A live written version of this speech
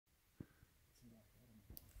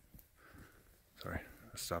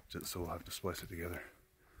I stopped it, so we'll have to splice it together.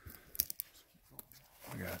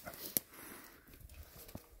 I got it.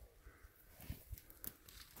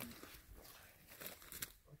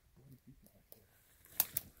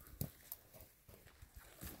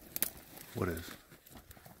 What is?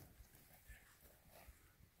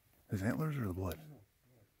 His antlers or the blood?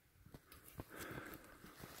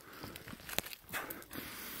 You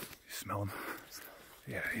smell him?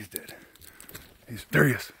 Yeah, he's dead. There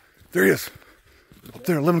he is. There he is. Up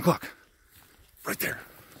there, 11 o'clock. Right there.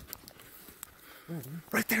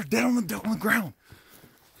 Right there, dead on the ground.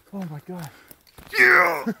 Oh my God.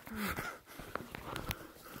 Yeah!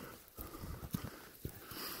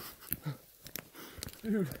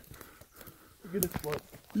 Dude, look at this blood.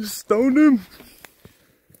 You stoned him?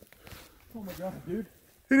 Oh my God, dude.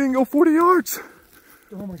 He didn't go 40 yards.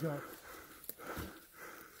 Oh my God.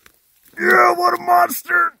 Yeah, what a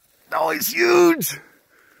monster! Oh, he's huge!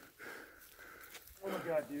 Oh my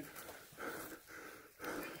God, dude.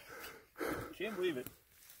 Can't believe it.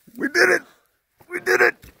 We did it! We did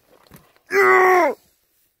it! Yeah!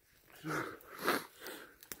 I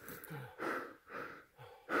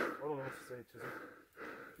don't know what to say, Chisholm.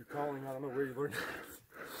 You're calling, I don't know where you learned it.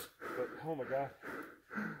 But, oh my God.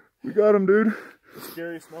 We got him, dude. The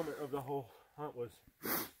scariest moment of the whole hunt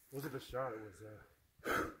wasn't the shot, it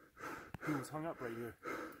was, he was hung up right here.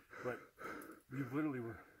 But we literally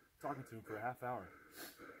were talking to him for a half hour.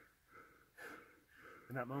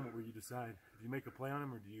 In that moment where you decide, do you make a play on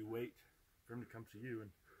him or do you wait for him to come to you?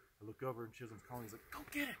 And I look over and Chisholm's calling, he's like, go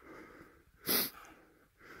get it!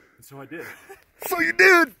 And so I did. So you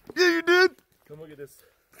did! Yeah, you did! Come look at this.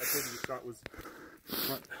 I told you the shot was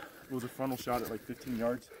it was a frontal shot at like 15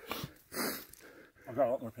 yards. I've got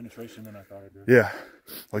a lot more penetration than I thought I did. Yeah.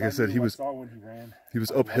 Like I said, he was saw when he ran. He was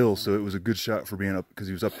uphill, so it was a good shot for being up, because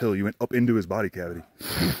he was uphill. You went up into his body cavity.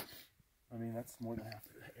 I mean, that's more than half.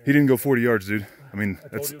 He didn't go 40 yards, dude. I mean, I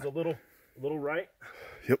told you it was a little right.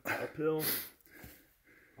 Yep. Uphill.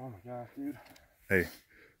 Oh my God, dude. Hey,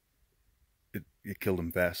 it killed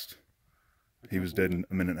him fast. He was dead in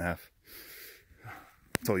a minute and a half.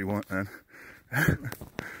 That's all you want, man.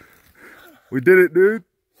 We did it, dude.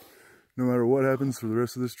 No matter what happens for the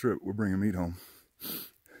rest of this trip, we're bringing meat home. 1,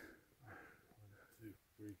 2,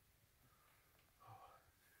 3.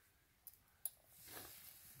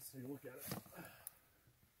 Let's take a look at it.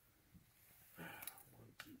 1,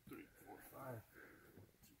 2, 3, 4, 5. 1, 2, 3, 4, 5.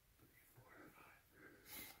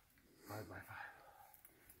 5 by 5.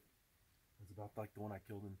 It's about like the one I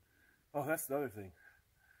killed in. Oh, that's the other thing.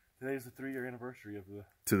 Today is the 3-year anniversary of the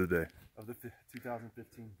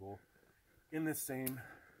 2015 bull in this same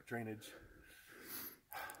drainage.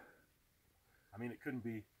 I mean, it couldn't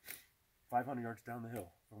be 500 yards down the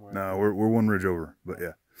hill from where. No, we're one ridge over, but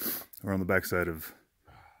yeah, we're on the backside of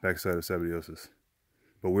Sabidiosis,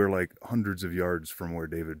 but we're like hundreds of yards from where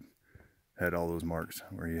David had all those marks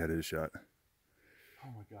where he had his shot.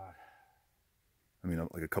 Oh my God! I mean,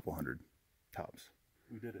 like a couple hundred tops.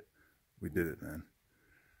 We did it. We did it, man.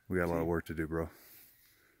 We got a lot of work to do, bro.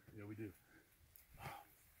 Yeah, we do.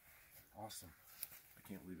 Awesome. I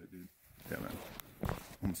can't believe it, dude. Yeah, man.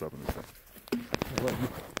 I'm stopping this thing.